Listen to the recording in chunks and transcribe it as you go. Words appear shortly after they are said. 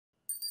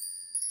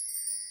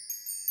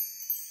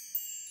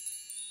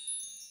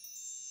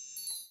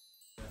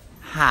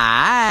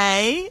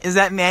Hi. Is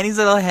that Manny's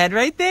little head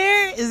right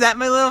there? Is that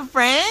my little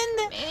friend?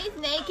 Manny's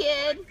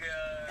naked.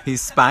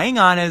 He's spying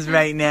on us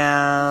right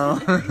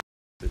now.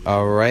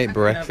 All right,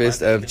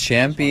 breakfast of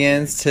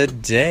champions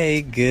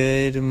today.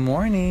 Good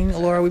morning.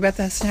 Laura, we about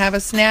to have a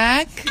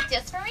snack?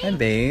 Just for me? Hi,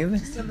 babe.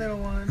 Just a little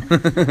one.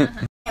 Lord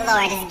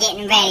is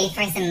getting ready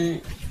for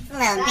some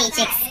little beach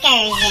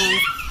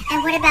excursions.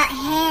 And what about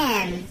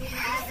him?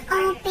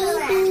 Oh,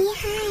 baby,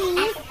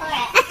 hi. All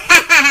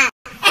right.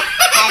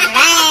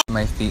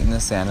 My feet in the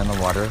sand and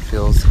the water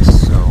feels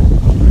so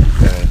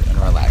good and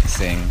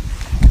relaxing.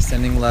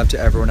 Sending love to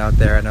everyone out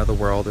there. I know the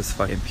world is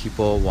fucking.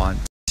 People want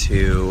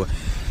to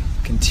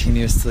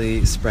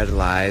continuously spread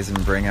lies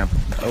and bring up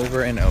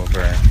over and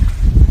over.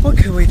 What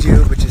can we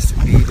do but just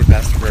be the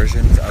best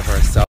versions of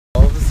ourselves?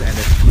 And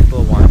if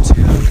people want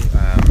to,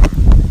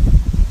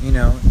 you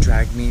know,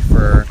 drag me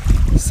for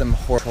some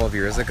horror 12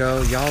 years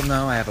ago, y'all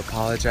know I have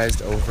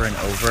apologized over and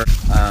over.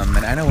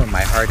 And I know where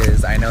my heart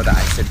is. I know that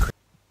I said.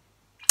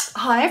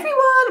 Hi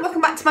everyone,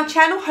 welcome back to my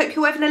channel. Hope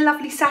you're having a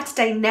lovely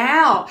Saturday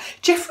now.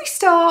 Jeffree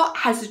Star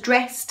has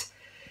addressed,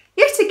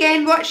 yet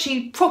again, well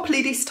actually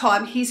properly this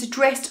time, he's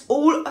addressed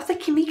all of the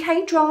Kimmy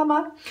K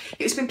drama.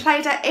 It's been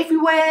played out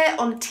everywhere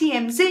on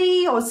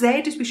TMZ, or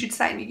Z as we should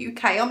say in the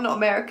UK, I'm not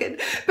American.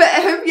 But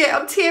yeah,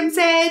 on TMZ,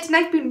 and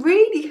they've been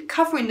really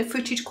covering the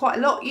footage quite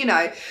a lot, you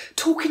know,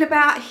 talking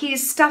about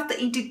his stuff that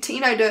he did, to,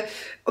 you know, the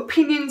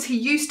opinions he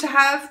used to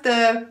have,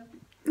 the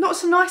not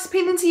so nice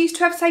opinions he used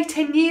to have, say,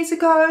 10 years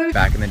ago.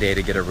 Back in the day,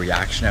 to get a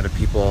reaction out of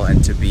people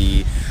and to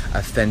be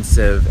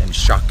offensive and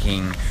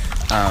shocking.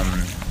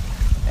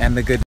 And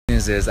the good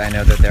news is I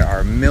know that there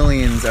are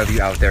millions of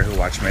you out there who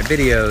watch my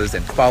videos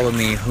and follow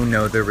me, who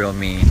know the real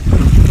me.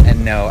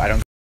 And no, I don't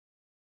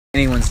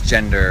care anyone's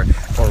gender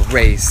or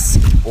race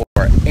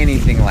or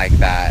anything like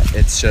that.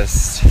 It's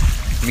just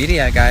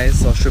media, guys.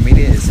 Social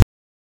media is,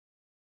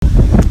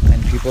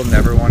 and people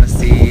never want to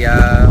see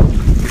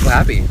people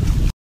happy.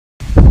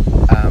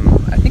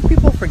 I think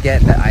people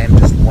forget that I am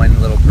just one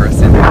little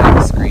person behind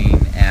the screen,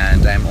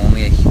 and I'm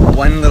only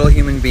one little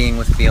human being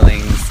with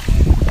feelings,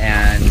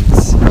 and,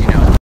 you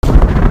know,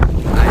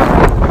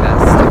 I'm the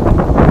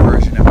best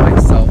version of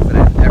myself that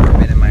I've ever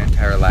been in my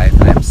entire life,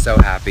 and I'm so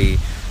happy.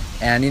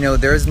 And, you know,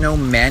 there's no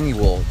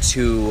manual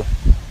to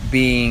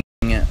being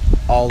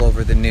all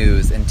over the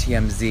news and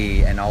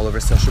TMZ and all over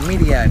social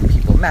media and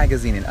People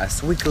Magazine and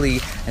Us Weekly,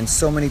 and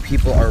so many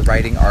people are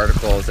writing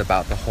articles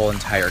about the whole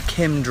entire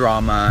Kim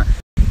drama.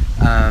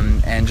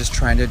 And just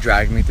trying to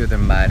drag me through the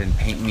mud and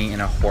paint me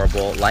in a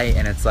horrible light.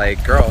 And it's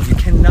like, girl, you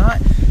cannot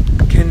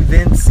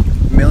convince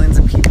millions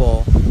of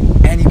people,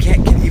 and you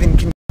can't even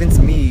convince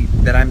me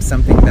that I'm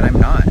something that I'm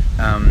not.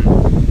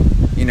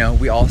 You know,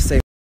 we all say,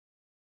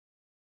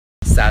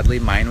 sadly,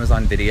 mine was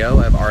on video.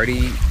 I've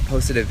already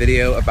posted a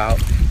video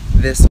about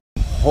this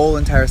whole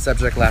entire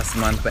subject last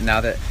month, but now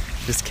that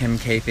this Kim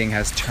K thing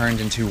has turned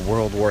into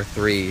World War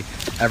III,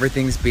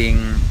 everything's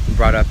being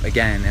brought up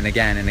again and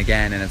again and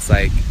again, and it's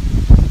like,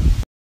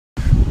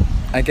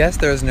 I guess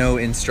there's no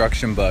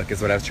instruction book,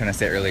 is what I was trying to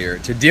say earlier,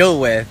 to deal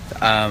with,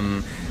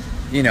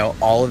 you know,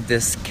 all of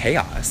this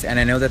chaos. And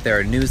I know that there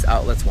are news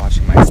outlets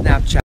watching my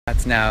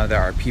Snapchats now.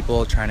 There are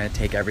people trying to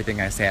take everything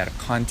I say out of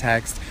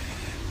context.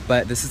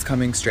 But this is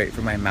coming straight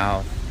from my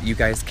mouth. You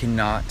guys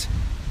cannot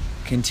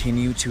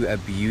continue to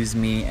abuse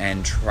me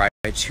and try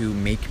to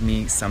make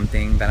me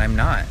something that I'm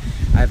not.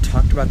 I've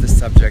talked about this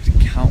subject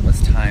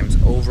countless times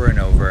over and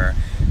over.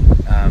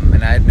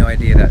 And I had no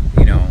idea that,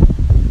 you know,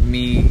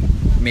 me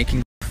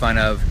making fun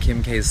of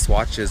Kim K's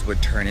swatches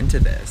would turn into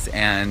this.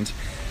 And,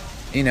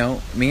 you know,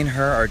 me and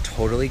her are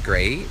totally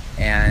great,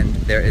 and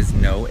there is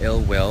no ill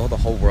will. The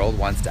whole world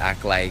wants to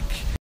act like,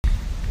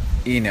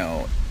 you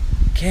know,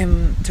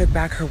 Kim took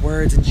back her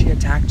words and she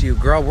attacked you.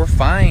 Girl, we're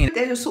fine.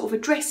 They're sort of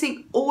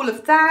addressing all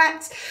of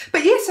that.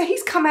 But yeah, so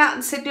he's come out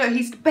and said, you know,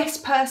 he's the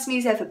best person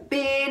he's ever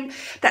been.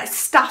 That's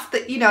stuff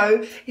that, you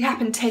know, it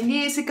happened 10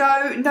 years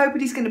ago.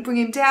 Nobody's going to bring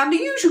him down. The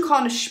usual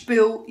kind of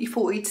spiel you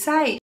thought he'd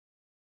say.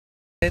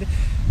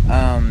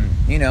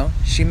 You know,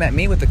 she met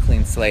me with a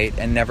clean slate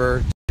and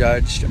never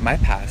judged my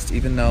past,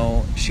 even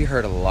though she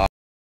heard a lot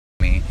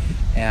of me.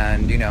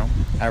 And, you know,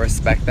 I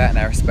respect that, and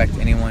I respect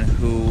anyone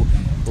who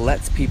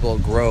lets people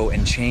grow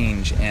and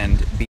change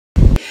and be.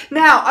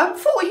 Now, I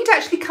thought he'd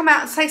actually come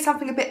out and say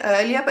something a bit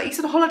earlier, but he's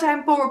on holiday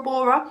in Bora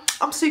Bora.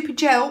 I'm super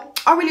gel.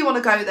 I really want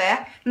to go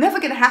there.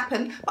 Never going to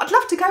happen, but I'd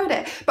love to go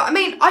there. But I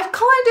mean,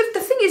 the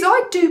thing is,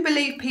 I do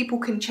believe people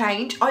can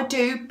change. I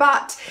do,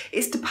 but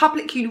it's the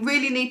public, you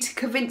really need to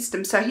convince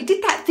them. So he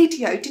did that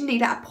video, didn't he?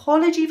 That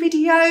apology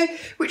video,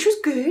 which was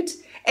good.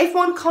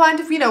 Everyone kind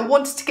of, you know,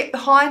 wanted to get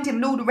behind him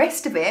and all the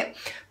rest of it.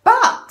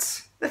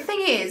 But the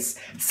thing is,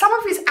 some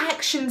of his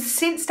actions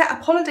since that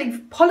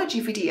apology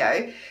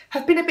video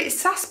have been a bit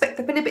suspect.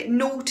 They've been a bit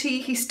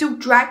naughty. He still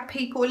dragged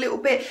people a little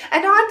bit.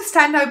 And I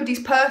understand nobody's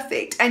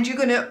perfect, and you're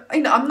gonna, you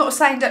know, I'm not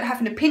saying don't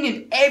have an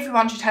opinion.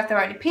 Everyone should have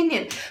their own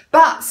opinion.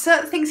 But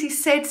certain things he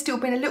said still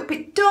been a little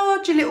bit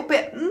dodge, a little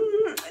bit,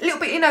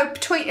 you know,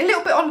 between, a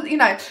little bit on, you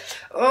know,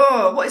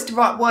 oh, what is the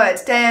right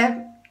words?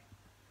 They're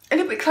a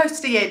little bit close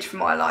to the edge for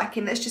my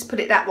liking, let's just put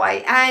it that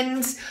way.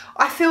 And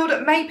I feel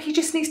that maybe he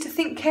just needs to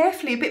think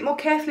carefully, a bit more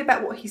carefully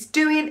about what he's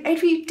doing.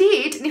 If he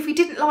did, and if he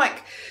didn't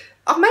like,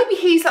 maybe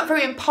he's like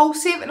very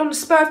impulsive and on the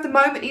spur of the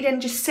moment he then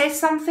just says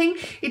something.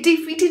 If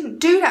he didn't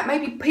do that,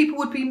 maybe people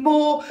would be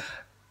more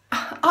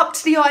up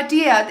to the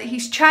idea that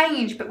he's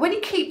changed. But when he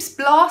keeps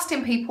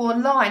blasting people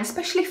online,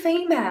 especially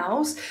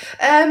females,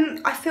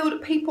 I feel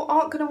that people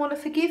aren't going to want to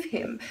forgive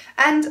him.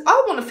 And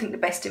I want to think the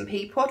best in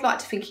people. I'd like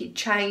to think he'd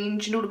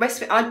change and all the rest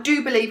of it. I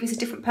do believe he's a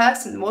different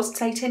person than was,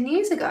 say, 10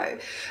 years ago.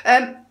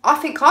 I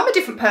think I'm a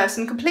different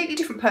person, completely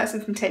different person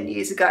from 10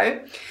 years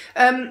ago.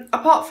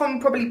 Apart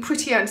from probably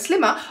prettier and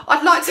slimmer,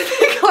 I'd like to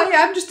think I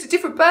am just a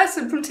different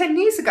person from 10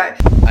 years ago.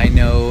 I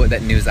know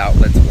that news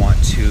outlets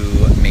want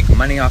to make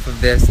money off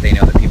of this. They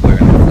know that people are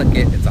going to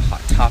click it. It's a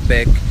hot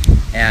topic.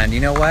 And you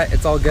know what?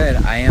 It's all good.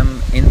 I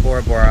am in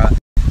Bora Bora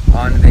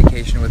on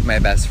vacation with my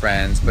best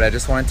friends, but I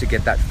just wanted to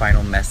get that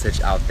final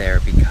message out there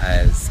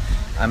because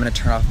I'm going to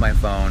turn off my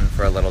phone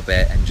for a little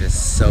bit and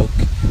just soak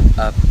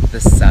up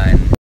the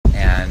sun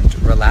and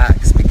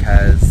relax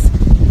because,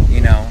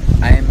 you know,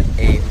 I am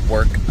a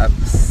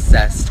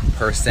work-obsessed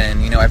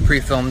person. You know, I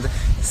pre-filmed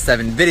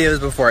 7 videos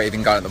before I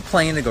even got on the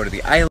plane to go to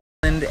the island,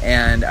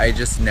 and I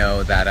just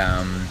know that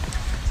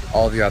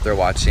all of you out there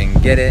watching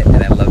get it,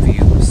 and I love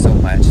you so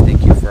much.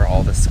 Thank you for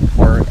all the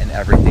support and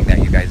everything that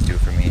you guys do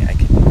for me.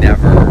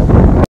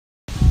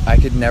 I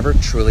could never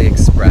truly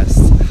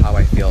express how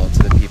I feel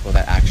to the people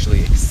that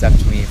actually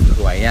accept me for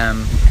who I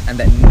am and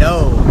that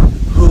know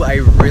who I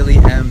really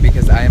am,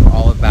 because I am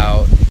all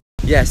about,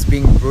 yes,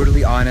 being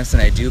brutally honest,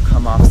 and I do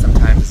come off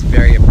sometimes as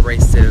very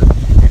abrasive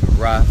and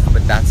rough,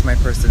 but that's my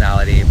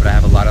personality. But I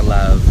have a lot of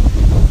love.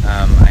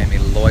 I am a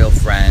loyal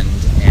friend,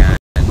 and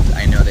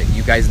I know that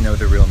you guys know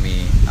the real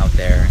me out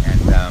there,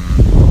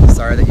 and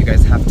sorry that you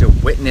guys have to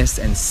witness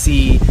and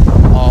see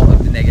all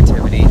of the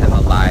negativity and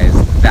the lies.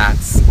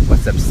 That's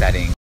what's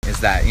upsetting, is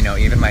that, you know,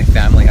 even my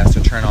family has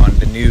to turn on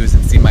the news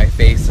and see my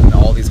face and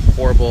all these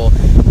horrible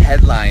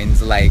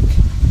headlines. Like,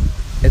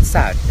 it's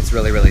sad. It's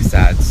really, really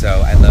sad.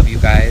 So I love you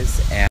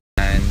guys, and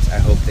I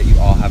hope that you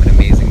all have an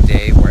amazing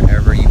day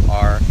wherever you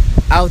are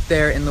out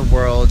there in the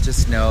world.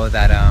 Just know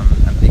that I'm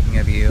thinking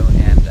of you,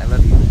 and I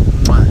love you.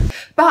 Mwah.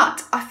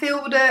 But I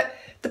feel that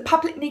the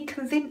public need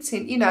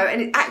convincing, you know,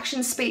 and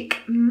actions speak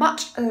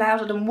much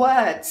louder than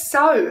words.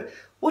 So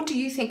what do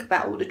you think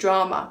about all the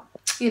drama?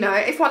 You know,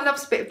 everyone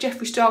loves a bit of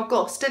Jeffree style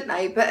goss, don't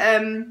they? But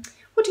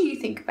what do you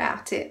think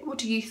about it? What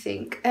do you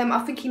think? I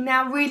think he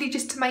now really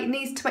just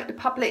needs to make the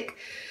public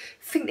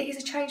think that he's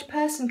a changed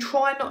person.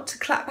 Try not to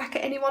clap back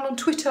at anyone on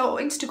Twitter or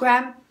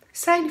Instagram.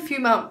 Say in a few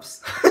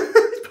months.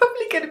 It's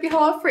probably going to be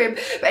hard for him.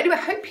 But anyway, I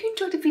hope you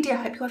enjoyed the video. I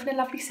hope you're having a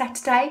lovely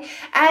Saturday.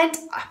 And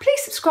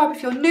please subscribe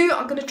if you're new.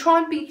 I'm going to try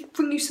and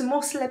bring you some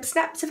more celeb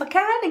snaps if I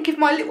can, and give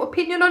my little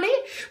opinion on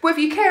it.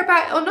 Whether you care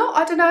about it or not,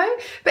 I don't know.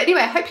 But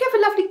anyway, I hope you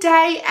have a lovely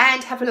day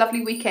and have a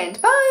lovely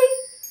weekend.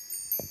 Bye.